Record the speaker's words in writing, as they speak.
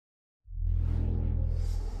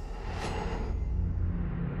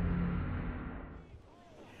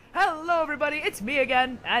Hello everybody, it's me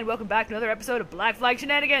again, and welcome back to another episode of Black Flag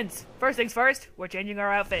Shenanigans! First things first, we're changing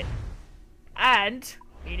our outfit. And,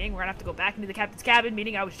 meaning we're gonna have to go back into the captain's cabin,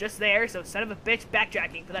 meaning I was just there, so son of a bitch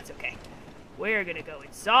backtracking, but that's okay. We're gonna go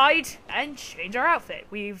inside and change our outfit.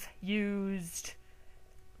 We've used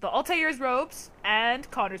the Altair's robes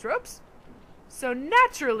and Connor's robes. So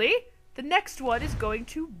naturally, the next one is going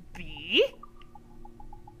to be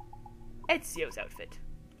Ezio's outfit.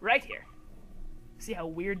 Right here. See how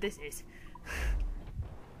weird this is.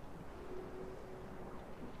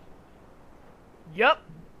 Yup.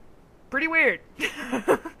 Pretty weird.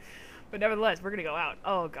 But nevertheless, we're gonna go out.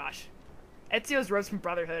 Oh gosh. Ezio's robes from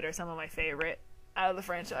Brotherhood are some of my favorite out of the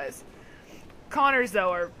franchise. Connor's,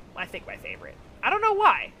 though, are, I think, my favorite. I don't know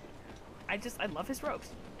why. I love his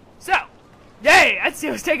robes. So, yay!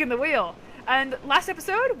 Ezio's taking the wheel! And last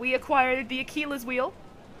episode, we acquired the Aquila's wheel.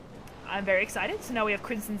 I'm very excited. So now we have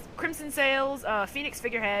Crimson Sails, Phoenix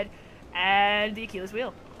Figurehead, and the Aquila's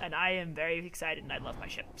wheel. And I am very excited, and I love my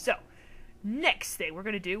ship. So, next thing we're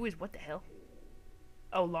going to do is, what the hell?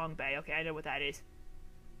 Oh, Long Bay. Okay, I know what that is.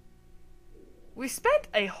 We spent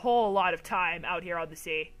a whole lot of time out here on the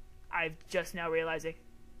sea. I'm just now realizing.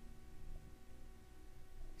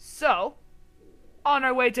 So, on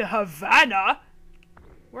our way to Havana,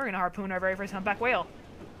 we're going to harpoon our very first humpback whale.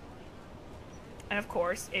 And of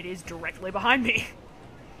course, it is directly behind me.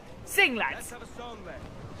 Sing, lads. Let's have a song then.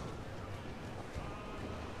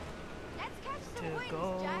 Let's catch some To wings,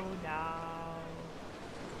 go Jack. now,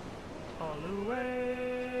 all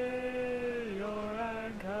away your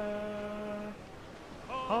anchor,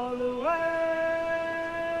 all away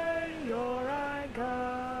your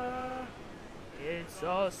anchor. It's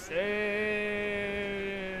a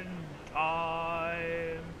sin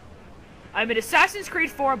time. I'm in Assassin's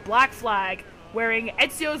Creed 4 Black Flag, wearing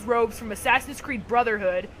Ezio's robes from Assassin's Creed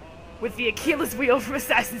Brotherhood, with the Aquila's wheel from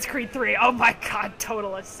Assassin's Creed 3. Oh my god,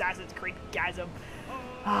 total Assassin's Creed gasm.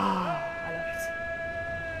 Ah, I love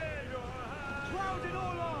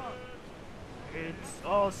it. It's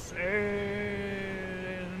a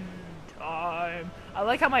sin time. I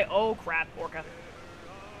like how my, oh crap, Orca.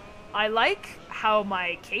 I like how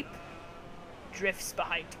my cape drifts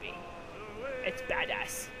behind me. It's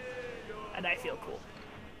badass. And I feel cool.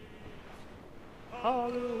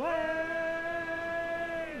 All away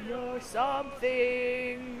your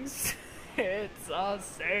somethings. It's a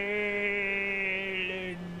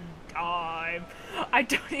sailing time. I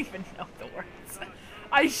don't even know the words.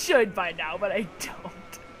 I should by now, but I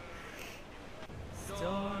don't.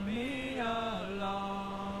 Stormy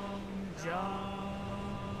along,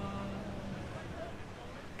 John.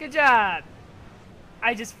 Good job.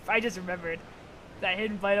 I just remembered that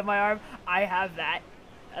hidden blade on my arm. I have that,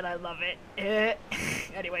 and I love it.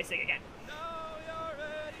 Anyway, sing again.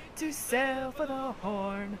 To sail for the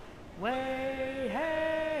Horn, way,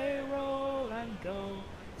 hey, roll and go.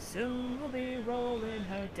 Soon we'll be rolling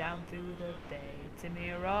her down through the bay to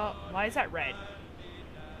Mira. Why is that red?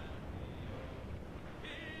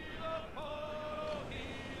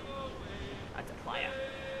 That's a playa.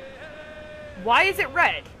 Why is it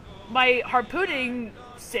red? My harpooning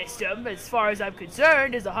system, as far as I'm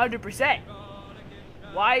concerned, is 100%.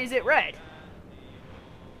 Why is it red?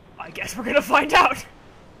 I guess we're gonna find out.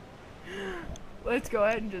 Let's go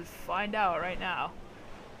ahead and just find out right now.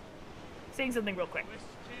 Saying something real quick.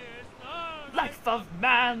 Life of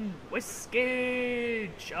man, whiskey,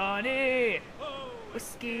 Johnny.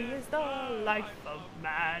 Whiskey is the life of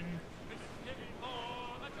man.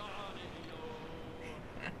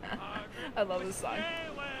 I love this song.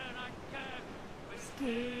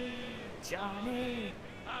 Whiskey, Johnny.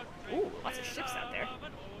 Ooh, lots of ships out there.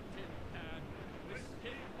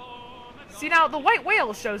 See, now the white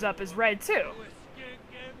whale shows up as red too.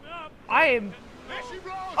 I am.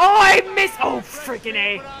 Oh, I missed. Oh, freaking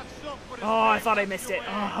A. Oh, I thought I missed it.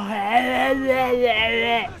 Oh.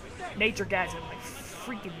 Nature gasm. I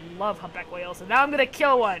freaking love humpback whales. So now I'm gonna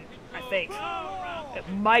kill one, I think. It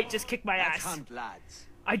might just kick my ass.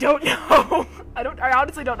 I don't know. I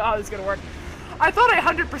honestly don't know how this is gonna work. I thought I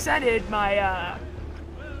 100%ed my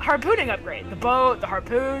harpooning upgrade. The boat, the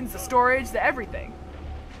harpoons, the storage, the everything.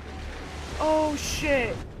 Oh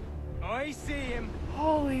shit. I see him.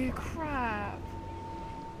 Holy crap.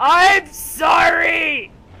 I'm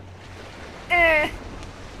sorry! Okay,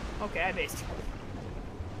 I missed.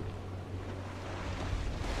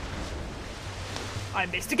 I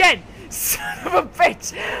missed again! Son of a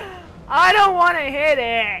bitch! I don't want to hit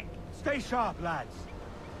it! Stay sharp, lads.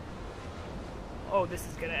 Oh, this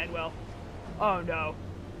is gonna end well. Oh no.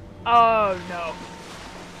 Oh no.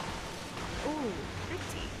 Ooh,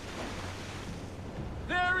 pretty.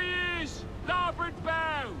 There he is! Larboard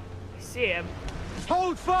bow! see him.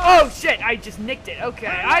 Hold fast! Oh shit, I just nicked it. Okay,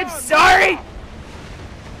 I'm sorry!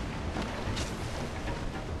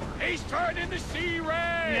 He's turning the sea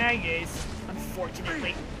red! Yeah, he is.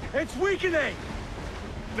 Unfortunately. It's weakening!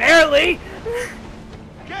 Barely!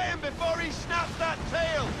 Get him before he snaps that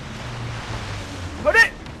tail! Put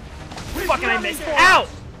it! He's Fucking I running missed. for Ow!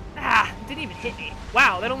 us. Ah, didn't even hit me.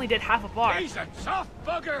 Wow, that only did half a bar. He's a tough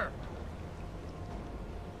bugger!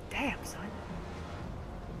 Damn, son.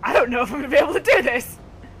 I don't know if I'm gonna be able to do this.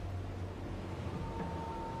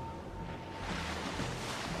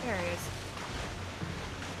 There he is.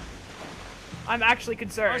 I'm actually I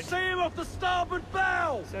concerned. see him off the starboard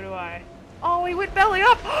bow! So do I. Oh, he went belly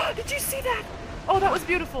up! Did you see that? Oh, that was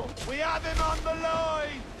beautiful. We have him on the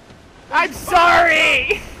line! I'm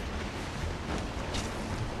sorry!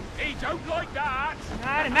 He don't like that!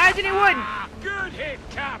 I'd imagine he wouldn't. Ah, good hit,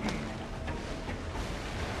 Captain!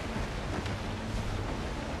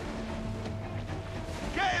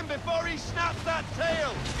 Get him before he snaps that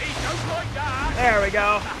tail! He don't like that! There we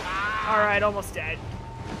go. Alright, almost dead.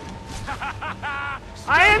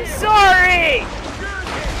 I am sorry! Good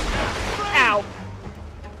hit, Captain! Ow.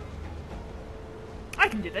 I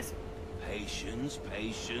can do this. Patience,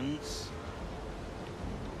 patience.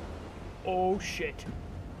 Oh shit.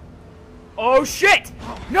 Oh shit!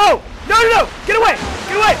 No! No, no, no! Get away!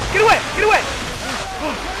 Get away! Get away! Get away!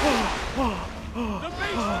 The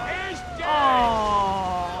beast is dead!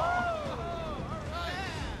 Aww.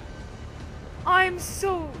 I'm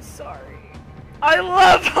so sorry. I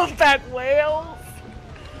love humpback whales!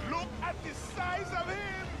 Look at the size of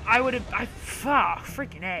him! I would have.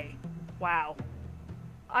 Freaking A. Wow.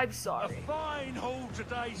 I'm A sorry. fine haul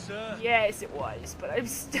today, sir. Yes, it was, but I'm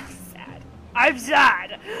still sad. I'm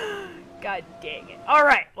sad! God dang it.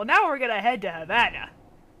 Alright, well now we're gonna head to Havana.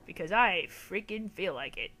 Because I freaking feel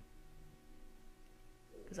like it.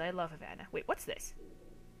 Because I love Havana. Wait, what's this?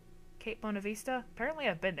 Cape Buena Vista? Apparently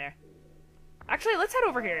I've been there. Actually, let's head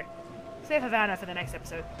over here. Save Havana for the next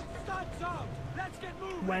episode. Stunts out! Let's get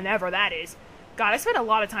moving! Whenever that is. God, I spent a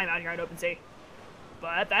lot of time out here on open sea.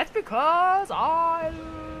 But that's because I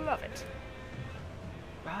love it.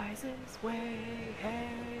 Rises way,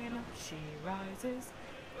 hey, and up she rises.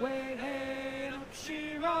 Way, hey, and up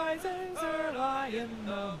she rises early in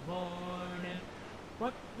the morning.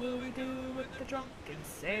 What will we do with the drunken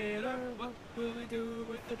sailor? What will we do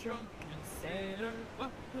with the drunken sailor?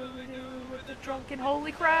 What will we do with the drunken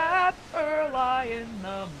holy crap? Early in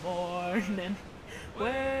the morning.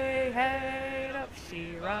 Way, hey, and up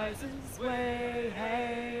she rises. Way,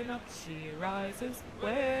 hey, and up she rises.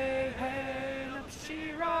 Way, hey, and up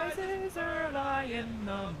she rises early in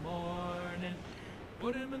the morning.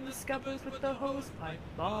 Put him in the scuppers with the hose pipe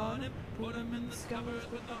on him. Put him in the scuppers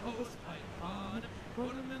with the hose pipe on him.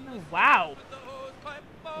 Put him in the... Wow!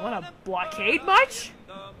 Want a blockade much?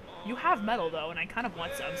 You have metal though, and I kind of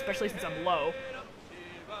want some, especially since I'm low.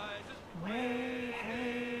 Way,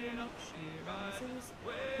 hey, and up she rises.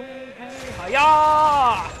 Way, hey,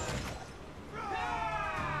 hi-ya!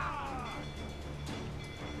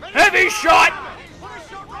 Heavy shot!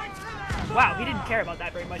 Wow, he didn't care about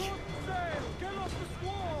that very much.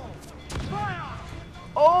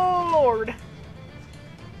 Oh lord!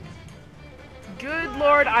 Good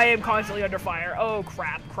lord, I am constantly under fire. Oh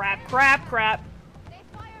crap, crap, crap, crap. They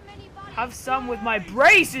fire many bodies. Have some with my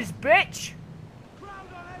braces, bitch!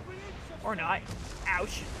 Or not.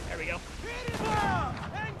 Ouch. There we go.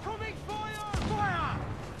 Incoming fire! Fire!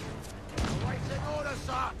 Waiting order,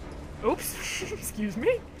 sir! Oops. Excuse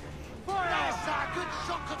me. Yes, sir! Good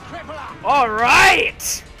shot to crippler!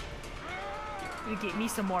 Alright! You get me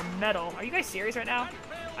some more metal. Are you guys serious right now?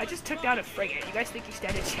 I just took down a frigate. You guys think you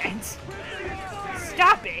stand a chance?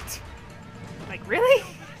 Stop it! Like, really?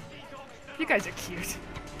 You guys are cute.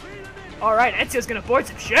 Alright, Ezio's gonna board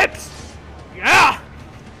some ships! Yeah!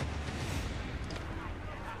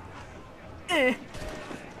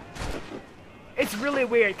 It's really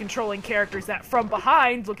weird controlling characters that from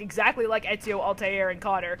behind look exactly like Ezio, Altair, and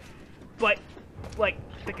Connor, but, like,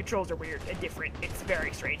 the controls are weird and different. It's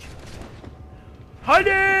very strange.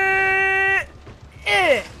 Honey!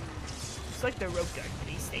 It's like the rope dart,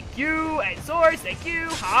 please. Thank you. And swords, thank you.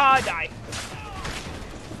 Ha, die.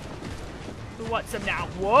 Who wants some now?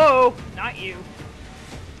 Whoa! Not you.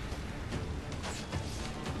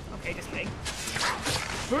 Okay, just kidding.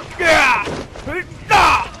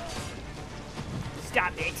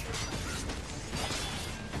 Stop it.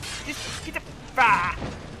 Just get the...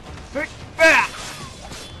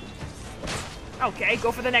 Okay,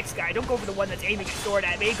 go for the next guy. Don't go for the one that's aiming a sword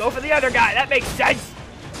at me. Go for the other guy. That makes sense.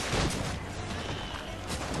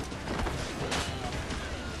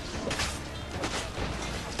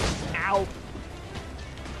 Ow.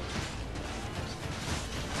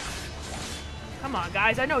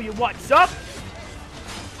 guys. I know you want some.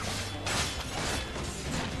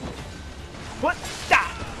 What?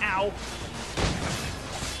 Ow.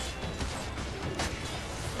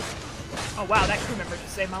 Oh wow, that crew member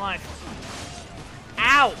just saved my life.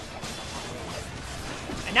 Ow!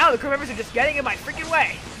 And now the crew members are just getting in my freaking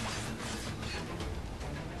way.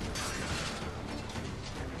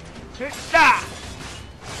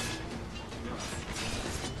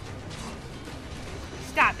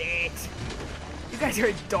 Stop it. You guys are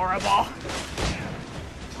adorable.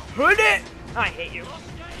 Hood it! I hate you.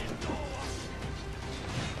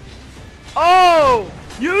 Oh!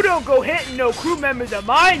 You don't go hitting no crew members of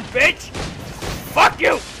mine, bitch! Fuck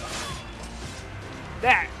you!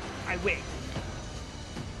 There, I win.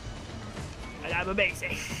 And I'm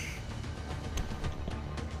amazing.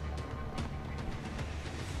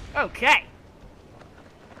 Okay.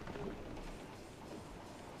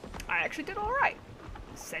 I actually did alright.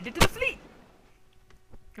 Send it to the fleet.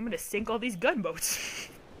 I'm gonna sink all these gunboats.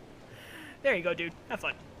 There you go, dude. Have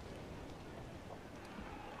fun.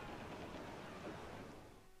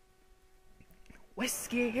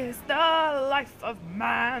 Whiskey is the life of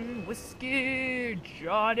man. Whiskey,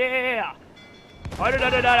 Johnny.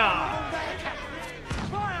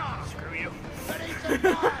 Screw you.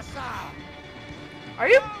 Are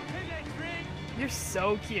you? You're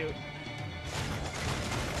so cute.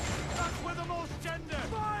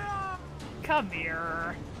 Come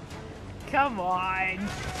here. Come on.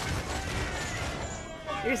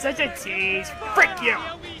 You're such a tease. Frick you.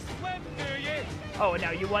 Oh,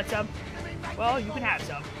 now you want some? Well, you can have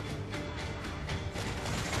some.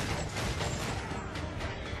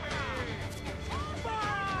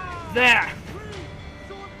 There!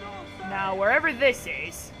 Now, wherever this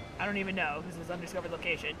is, I don't even know, because it's an undiscovered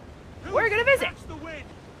location, we're gonna visit!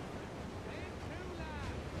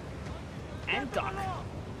 And dock.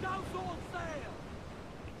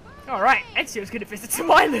 Alright, Ezio's gonna visit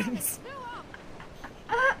some islands!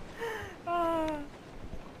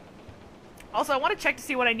 Also, I want to check to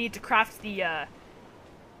see what I need to craft the,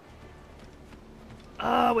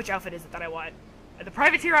 which outfit is it that I want? The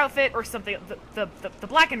privateer outfit or something, the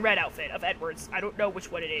black and red outfit of Edward's. I don't know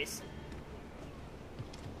which one it is.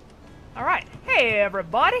 Alright. Hey,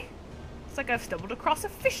 everybody! Looks like I've stumbled across a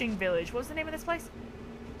fishing village. What was the name of this place?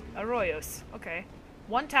 Arroyos. Okay.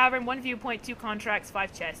 1 tavern, 1 viewpoint, 2 contracts,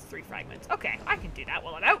 5 chests, 3 fragments. Okay, I can do that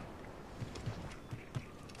while I'm out.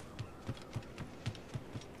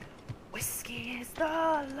 Whiskey is the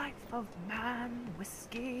life of man.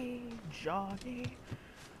 Whiskey, Johnny.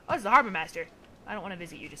 Oh, it's the harbor master. I don't want to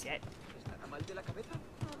visit you just yet.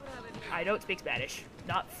 I don't speak Spanish.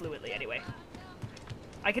 Not fluently, anyway.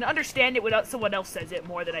 I can understand it when someone else says it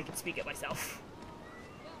more than I can speak it myself.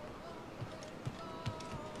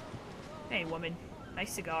 Hey, woman.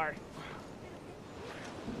 Nice cigar.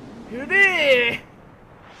 Here it is!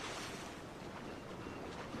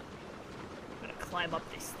 I'm gonna climb up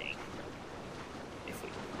this thing. If we...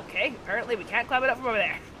 Okay, apparently we can't climb it up from over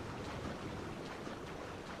there.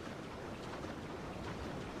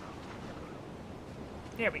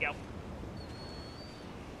 There we go.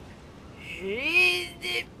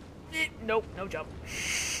 Nope, no jump.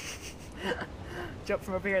 Jump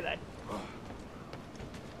from over here then.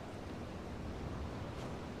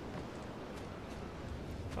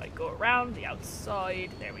 So I go around the outside.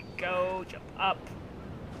 There we go. Jump up.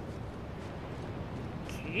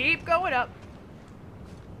 Keep going up.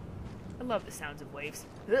 I love the sounds of waves.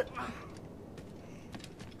 Ugh.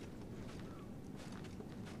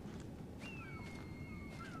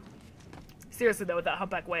 Seriously though, with that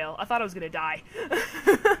humpback whale, I thought I was gonna die.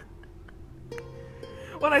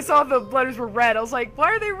 When I saw the letters were red, I was like,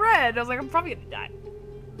 why are they red? I was like, I'm probably gonna die.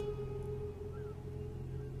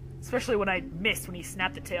 Especially when I missed when he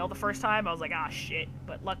snapped the tail the first time, I was like, ah, shit.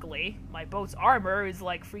 But luckily, my boat's armor is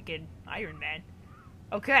like freaking Iron Man.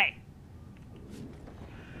 Okay.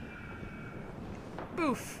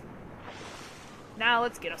 Boof. Now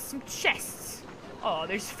let's get us some chests. Oh,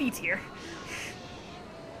 there's feet here.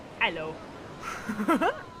 Hello.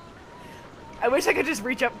 I wish I could just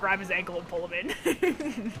reach up, grab his ankle, and pull him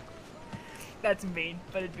in. That's mean,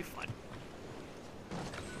 but it'd be fun.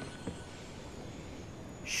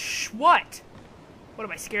 Shh, what? What,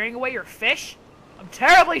 am I scaring away your fish? I'm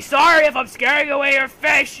terribly sorry if I'm scaring away your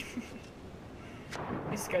fish!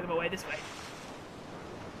 Let me scare them away this way.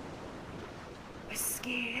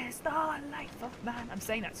 Whiskey is the life of man. I'm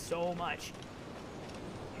saying that so much.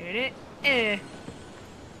 Hit it. Eh.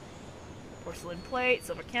 Porcelain plate,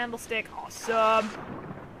 silver candlestick, awesome.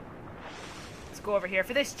 Let's go over here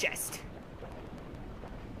for this chest.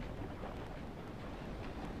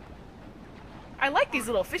 I like these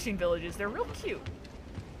little fishing villages, they're real cute.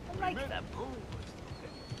 I like them.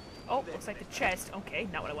 Oh, looks like the chest. Okay,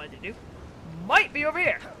 not what I wanted to do. Might be over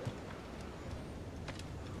here.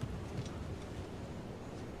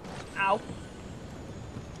 Ow.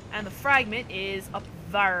 And the fragment is up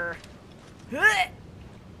there.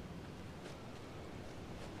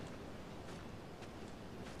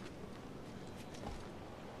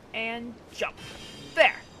 And jump.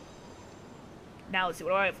 There. Now let's see,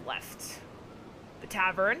 what do I have left? The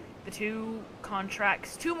tavern, the 2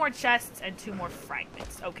 contracts, 2 more chests, and 2 more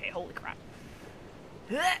fragments. Okay, holy crap.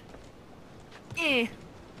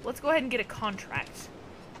 Let's go ahead and get a contract.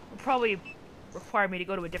 Will probably require me to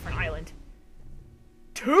go to a different island.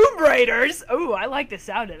 Tomb Raiders! Oh, I like the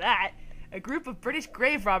sound of that. A group of British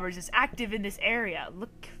grave robbers is active in this area,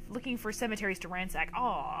 looking for cemeteries to ransack.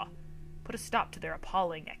 Aww. Put a stop to their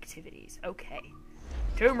appalling activities. Okay.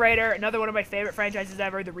 Tomb Raider, another one of my favorite franchises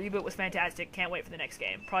ever. The reboot was fantastic. Can't wait for the next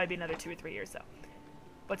game. Probably be another 2 or 3 years, though.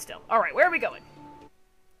 But still. Alright, where are we going?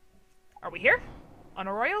 Are we here? On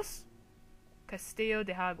Arroyos? Castillo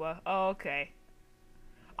de Agua. Oh, okay.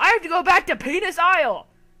 I have to go back to Penis Isle!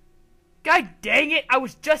 God dang it, I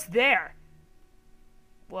was just there!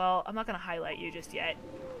 Well, I'm not gonna highlight you just yet.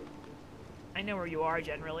 I know where you are,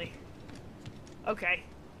 generally. Okay.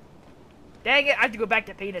 Dang it, I have to go back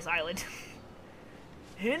to Penis Island.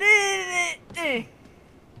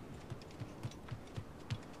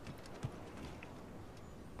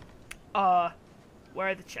 Where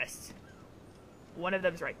are the chests? One of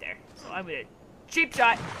them's right there. So I'm gonna cheap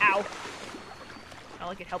shot. Ow. Not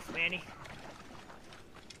like it helps me any.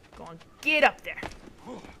 Go on, get up there.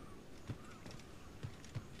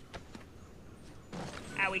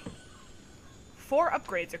 Owie. 4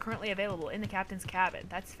 upgrades are currently available in the captain's cabin.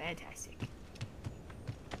 That's fantastic.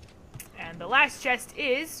 And the last chest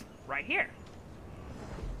is right here.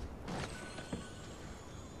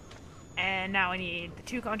 And now I need the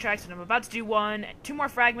 2 contracts, and I'm about to do 1, 2 more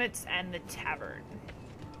fragments, and the tavern.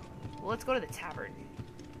 Well, let's go to the tavern.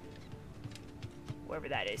 Wherever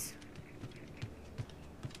that is.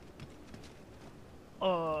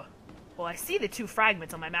 Well, I see the 2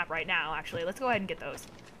 fragments on my map right now, actually. Let's go ahead and get those.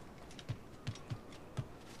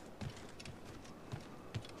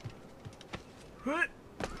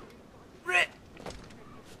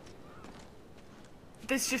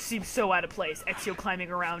 This just seems so out of place, Ezio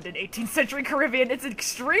climbing around in 18th century Caribbean. It's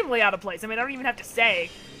extremely out of place. I mean, I don't even have to say,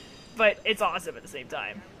 but it's awesome at the same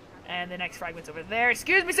time. And the next fragment's over there.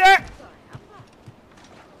 Excuse me, sir!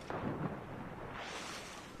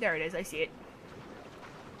 There it is, I see it.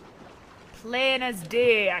 Plain as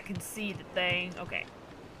day, I can see the thing. Okay.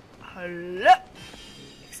 Hello!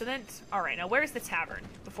 Excellent. Alright, now where's the tavern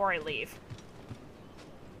before I leave?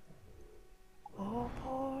 Oh,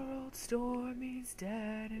 poor old Stormy's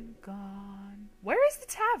dead and gone. Where is the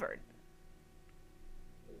tavern?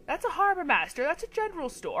 That's a harbor master. That's a general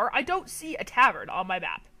store. I don't see a tavern on my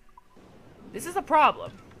map. This is a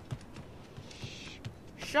problem.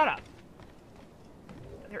 Shut up.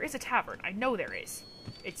 There is a tavern. I know there is.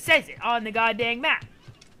 It says it on the goddamn map.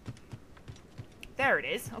 There it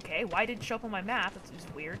is. Okay, why didn't it show up on my map? That's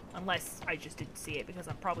just weird. Unless I just didn't see it because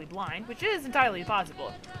I'm probably blind, which is entirely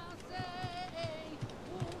possible.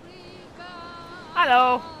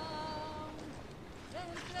 Hello.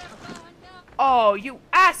 Oh, you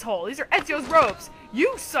asshole. These are Ezio's robes.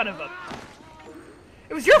 You son of a...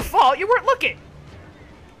 It was your fault. You weren't looking.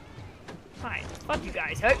 Fine. Fuck you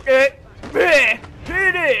guys.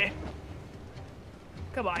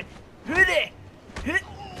 Come on. I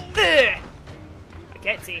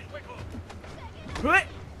can't see.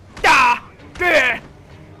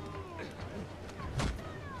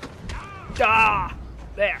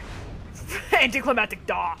 There. Anticlimactic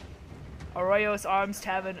daw. Arroyos Arms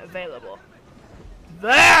Tavern available.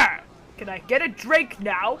 There! Can I get a drink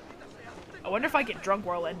now? I wonder if I get drunk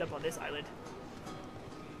where I'll end up on this island.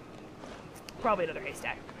 Probably another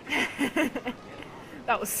haystack.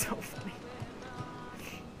 That was so funny.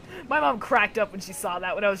 My mom cracked up when she saw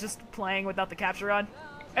that when I was just playing without the capture on.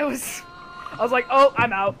 I was like, oh,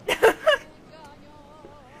 I'm out.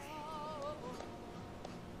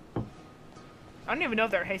 I don't even know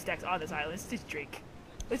if there are haystacks on this island. Let's just drink.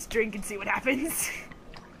 Let's drink and see what happens.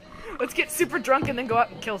 Let's get super drunk and then go out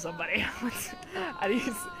and kill somebody. What do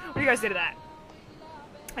you guys say to that?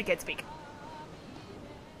 I can't speak.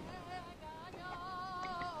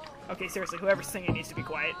 Okay, seriously, whoever's singing needs to be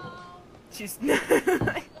quiet. She's...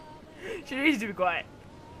 She needs to be quiet.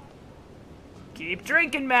 Keep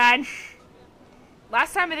drinking, man!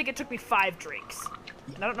 Last time I think it took me 5 drinks.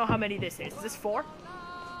 And I don't know how many this is. Is this 4?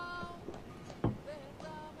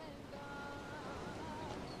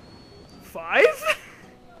 5?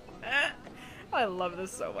 I love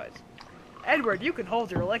this so much. Edward, you can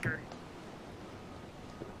hold your liquor.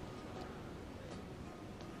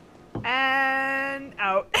 And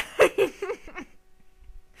out.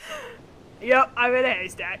 Yep, I'm in a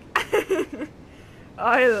haystack.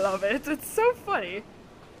 I love it. It's so funny.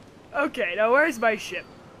 Okay, now where's my ship?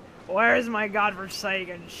 Where's my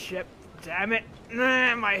godforsaken ship? Damn it.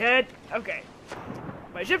 My head. Okay.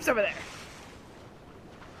 My ship's over there.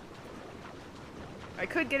 I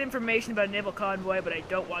could get information about a naval convoy, but I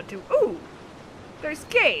don't want to. Ooh! There's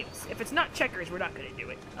games! If it's not checkers, we're not gonna do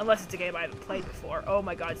it. Unless it's a game I haven't played before. Oh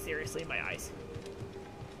my god, seriously, my eyes.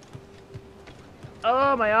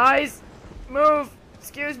 Oh, my eyes! Move!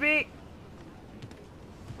 Excuse me!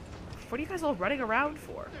 What are you guys all running around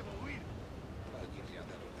for?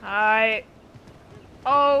 Hi.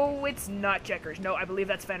 Oh, it's not checkers. No, I believe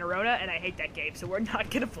that's Fanerona, and I hate that game, so we're not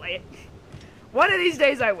gonna play it. One of these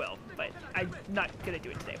days I will, but I'm not gonna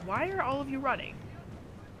do it today. Why are all of you running?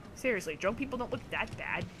 Seriously, drunk people don't look that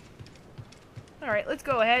bad. Alright, let's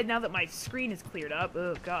go ahead now that my screen is cleared up.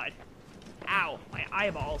 Oh, God. Ow, my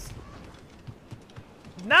eyeballs.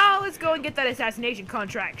 Now let's go and get that assassination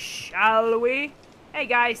contract, shall we? Hey,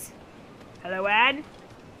 guys. Hello, Anne.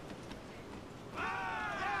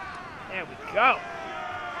 There we go.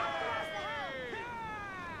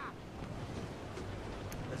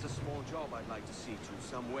 There's a small job I'd like to see to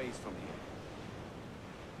some ways from here.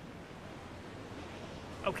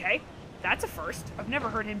 Okay, that's a first. I've never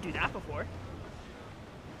heard him do that before.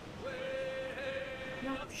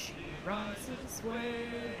 Up she rises,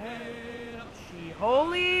 way up she...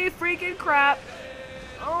 Holy freaking crap!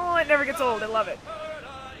 Oh, it never gets old. I love it.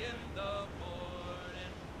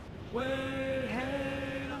 Way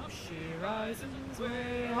up she rises,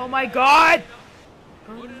 way... Oh my god!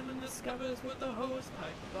 Put him in the scuppers with the hose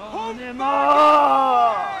pipe on him.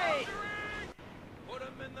 Oh!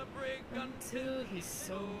 Until he's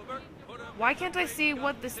sober. Why can't I see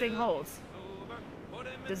what this thing holds?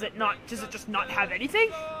 Does it just not have anything?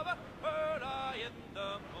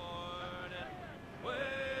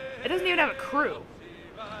 It doesn't even have a crew.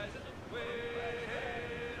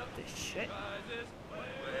 This shit.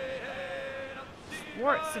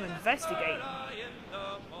 Worth some investigating.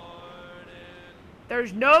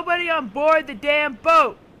 There's nobody on board the damn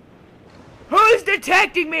boat. Who's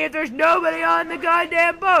detecting me if there's nobody on the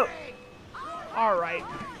goddamn boat? Alright.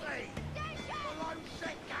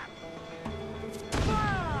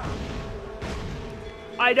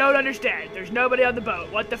 I don't understand. There's nobody on the boat.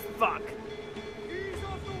 What the fuck?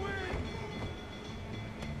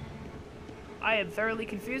 I am thoroughly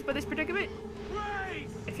confused by this predicament.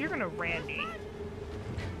 If you're gonna ram me...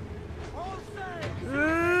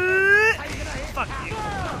 fuck you.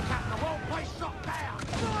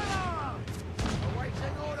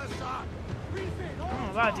 I'm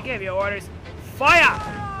about to give you orders. Fire!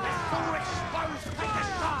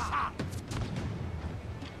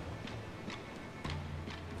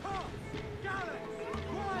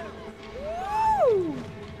 Woo!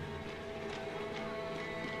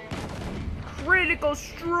 Critical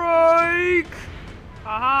strike!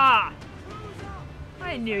 Haha!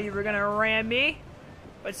 I knew you were gonna ram me.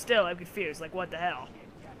 But still, I'm confused. Like, what the hell?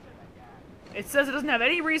 It says it doesn't have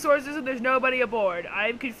any resources and there's nobody aboard.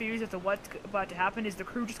 I'm confused as to what's about to happen. Is the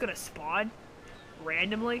crew just gonna spawn?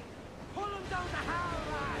 Randomly?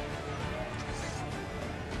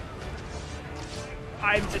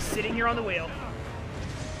 I'm just sitting here on the wheel.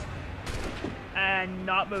 And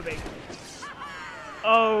not moving.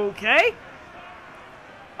 Okay?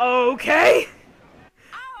 Okay?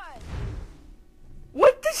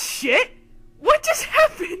 What the shit? What just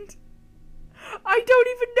happened? I don't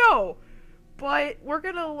even know. But we're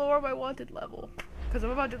gonna lower my wanted level. Because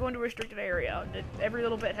I'm about to go into a restricted area, and every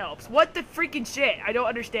little bit helps. What the freaking shit? I don't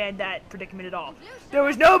understand that predicament at all. There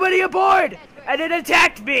was nobody aboard, and it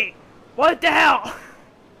attacked me! What the hell?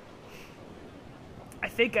 I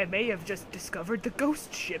think I may have just discovered the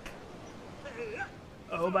ghost ship.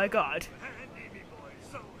 Oh my god.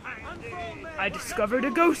 I discovered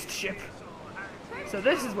a ghost ship. So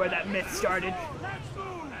this is where that myth started.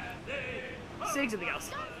 Sing something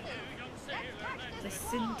else.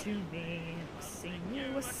 Listen to me, sing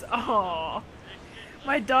you a song.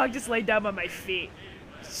 My dog just laid down by my feet.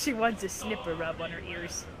 She wants a snipper rub on her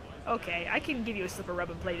ears. Okay, I can give you a slipper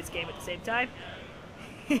rub and play this game at the same time.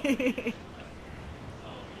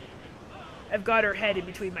 I've got her head in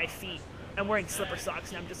between my feet. I'm wearing slipper socks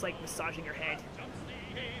and I'm just like massaging her head.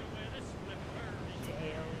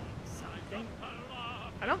 Tail something.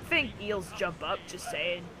 I don't think eels jump up, just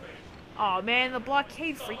saying. Aw, oh, man, the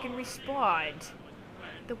blockade freaking respawned.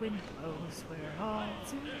 The wind blows, we're all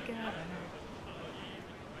together.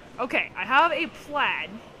 Okay, I have a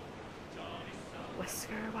plan.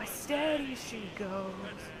 Whisker, why steady she goes.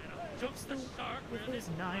 Jumps the with his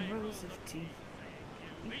 9 rows of teeth.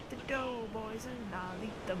 Eat the dough, boys, and I'll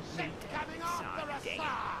eat the meat. Coming off the Dang it.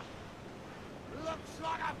 Rasa! Looks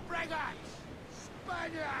like a frigate!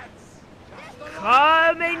 Spaniards! Just the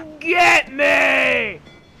Come and get me!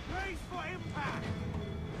 Brace for impact!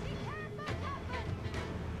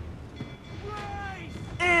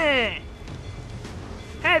 Brace!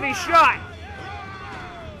 Heavy shot!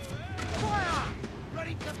 Fire!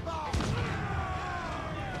 Ready to bomb!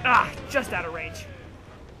 Ah, just out of range.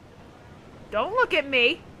 Don't look at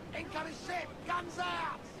me! Incoming ship! Guns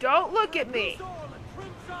out! Don't look at me! All and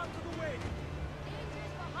trims out to the wind!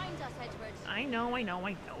 Danger's behind us, Edward. I know, I know,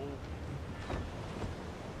 I know.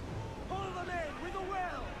 Pull them in with a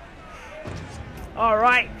will!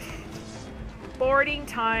 Alright. Boarding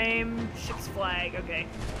time. Ship's flag. Okay.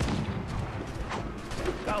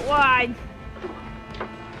 Got one.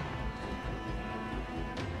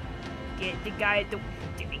 Get the guy at the...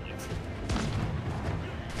 Dang it.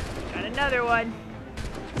 Got another one.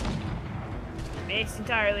 Missed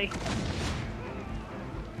entirely.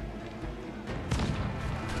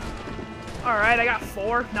 Alright, I got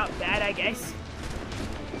 4. Not bad, I guess.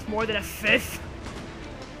 It's more than a 5th.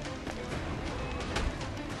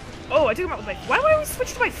 Oh, I took him out with my... Why would I always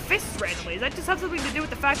switch to my fists randomly? Does that just have something to do with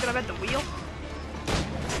the fact that I'm at the wheel?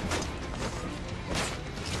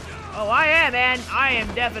 Oh, I am, man. I am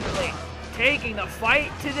definitely taking the fight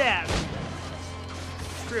to them.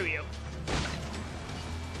 Screw you.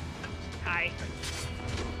 Hi.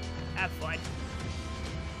 Have fun.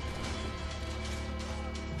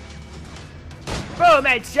 Boom,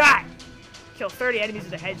 headshot! Kill 30 enemies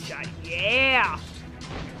with a headshot. Yeah!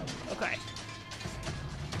 Okay.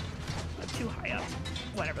 I'm too high up.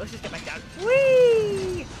 Whatever, let's just get back down.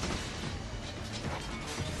 Whee!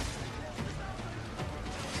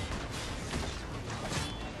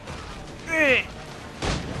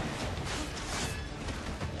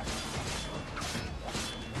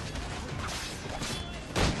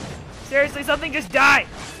 Seriously, something just died!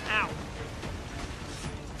 Ow.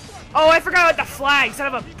 Oh, I forgot about the flag,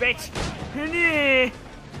 son of a bitch!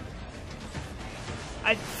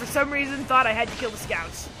 I, for some reason, thought I had to kill the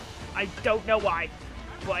scouts. I don't know why,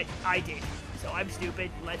 but I did. So I'm stupid.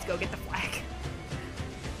 Let's go get the flag.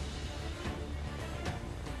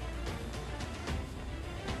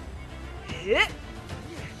 Hit.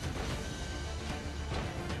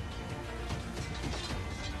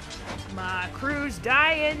 My crew's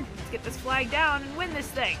dying. Let's get this flag down and win this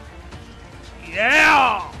thing.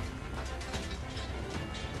 Yeah!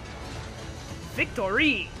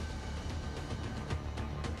 Victory!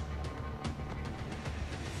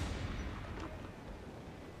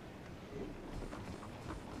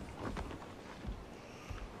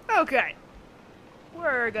 Okay.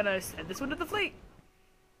 We're gonna send this one to the fleet.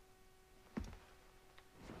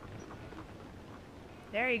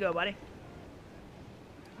 There you go, buddy.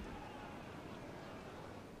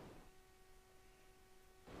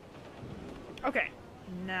 Okay.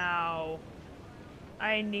 Now,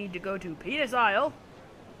 I need to go to Penis Isle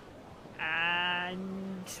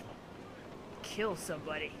and kill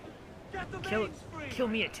somebody. Kill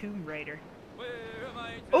me a Tomb Raider.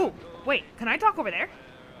 Oh, wait, can I talk over there?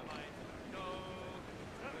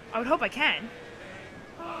 I would hope I can.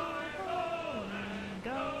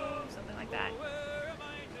 Go, something like that.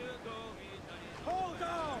 Hold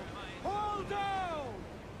down! Hold down!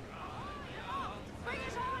 Bring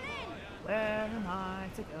us all in! Where am I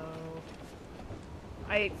to go?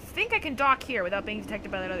 I think I can dock here without being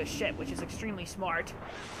detected by that other ship, which is extremely smart.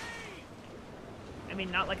 I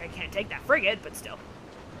mean, not like I can't take that frigate, but still.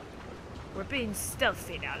 We're being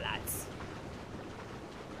stealthy now, lads.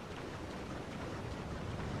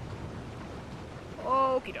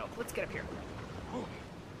 Okie doke, let's get up here.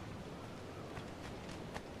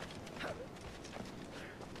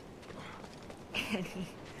 Annie,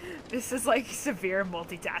 this is like severe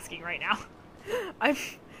multitasking right now.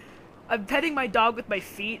 I'm petting my dog with my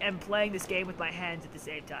feet and playing this game with my hands at the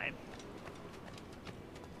same time.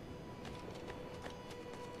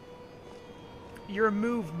 Your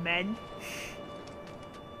move, men.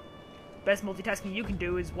 Best multitasking you can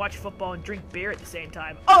do is watch football and drink beer at the same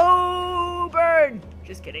time. Oh, burn!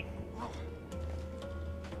 Just kidding.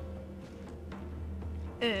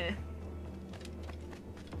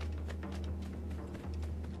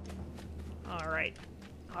 Alright.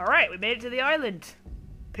 Alright, we made it to the island.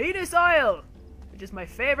 Penis Isle! Which is my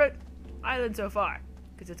favorite island so far.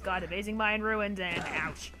 Because it's got amazing Mayan ruins and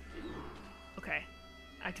ouch. Okay.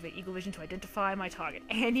 Activate Eagle Vision to identify my target.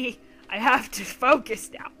 Annie, I have to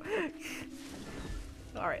focus now.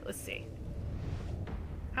 Alright, let's see.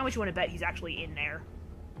 How much you want to bet he's actually in there?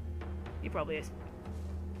 He probably is.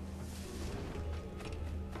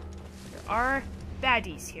 There are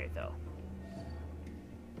baddies here, though.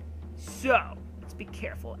 So, let's be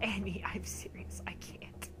careful. Annie, I'm serious. I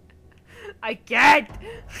can't. I can't!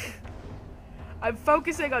 I'm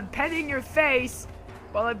focusing on petting your face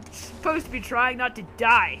while I'm supposed to be trying not to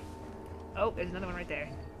die. Oh, there's another one right there.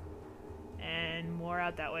 And more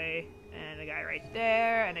out that way. And a guy right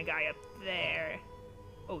there. And a guy up there.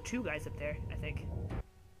 Oh, 2 guys up there, I think.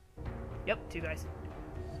 Yep, 2 guys.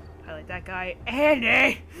 Highlight that guy.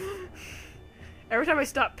 Annie! Every time I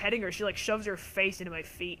stop petting her, she like shoves her face into my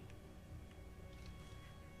feet.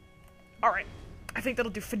 Alright. I think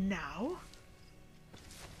that'll do for now.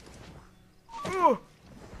 Ugh.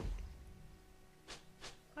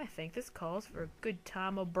 I think this calls for a good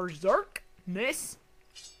time of berserkness.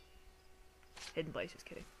 Hidden place, just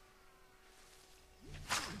kidding.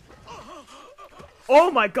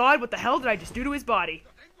 Oh my god, what the hell did I just do to his body?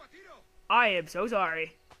 I am so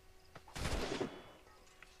sorry.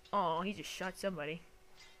 Oh, he just shot somebody.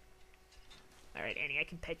 Alright, Annie, I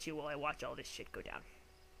can pet you while I watch all this shit go down.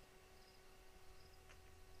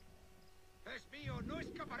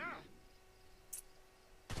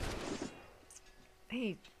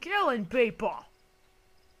 He's killing people!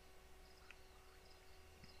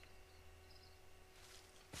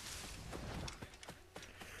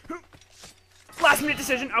 Last minute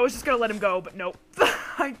decision. I was just gonna let him go, but nope.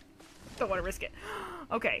 I don't want to risk it.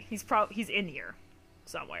 Okay, he's in here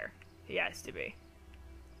somewhere. He has to be.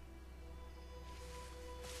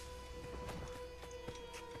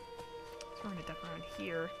 Throwing a duck around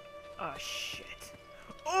here. Oh shit.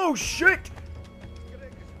 Oh shit!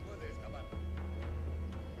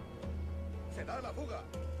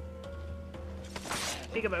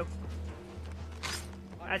 Peekaboo.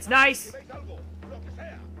 That's nice.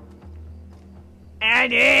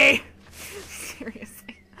 Annie!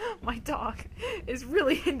 Seriously, my dog is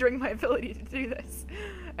really hindering my ability to do this.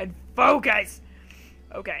 And focus!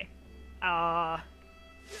 Okay. Oh,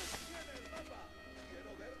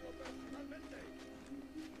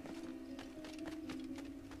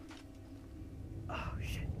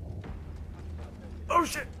 shit. Oh,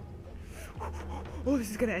 shit! Oh,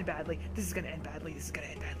 this is gonna end badly. This is gonna end badly. This is gonna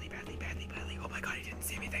end badly, badly, badly, badly. Oh my god, he didn't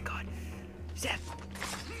see me, thank god. Step!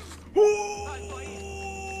 Oh!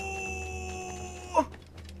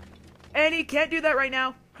 Annie, can't do that right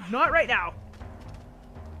now. Not right now.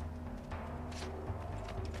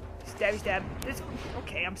 Stabby stab. This.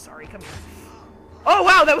 Okay, I'm sorry. Come here. Oh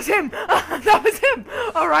wow, that was him. That was him.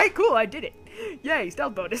 All right, cool. I did it. Yay,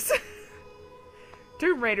 stealth bonus.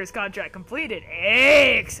 Tomb Raider's contract completed.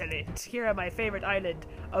 Excellent. Here on my favorite island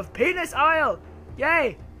of Penis Isle.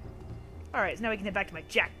 Yay. All right, so now we can head back to my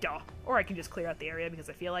jackdaw, or I can just clear out the area because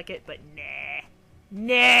I feel like it. But nah,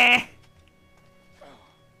 nah.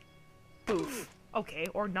 Oof. Okay,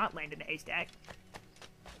 or not land in a haystack.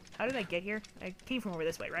 How did I get here? I came from over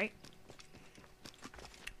this way, right?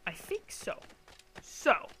 I think so.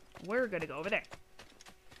 So, we're gonna go over there.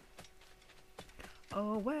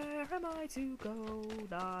 Oh, where am I to go?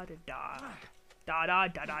 Da da da. Da da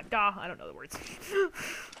da da da. I don't know the words.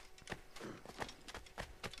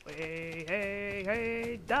 Hey, hey,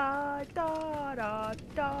 hey, da da da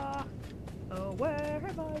da. Oh, where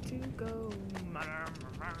am I to go?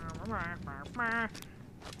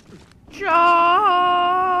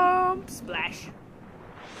 Jump! Splash.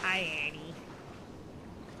 Hi, Annie.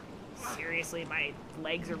 Seriously, my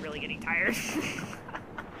legs are really getting tired.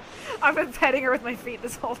 I've been petting her with my feet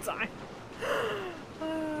this whole time.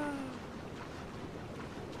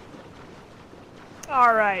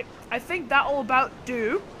 Alright, I think that will about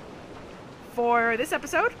do for this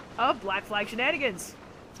episode of Black Flag Shenanigans.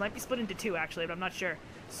 This might be split into 2, actually, but I'm not sure.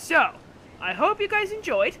 So, I hope you guys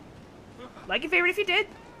enjoyed. Like and favorite if you did.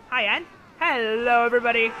 Hi, Ann. Hello,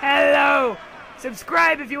 everybody. Hello.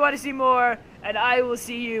 Subscribe if you want to see more, and I will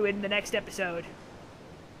see you in the next episode.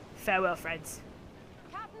 Farewell, friends.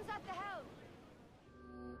 Captain's at the helm.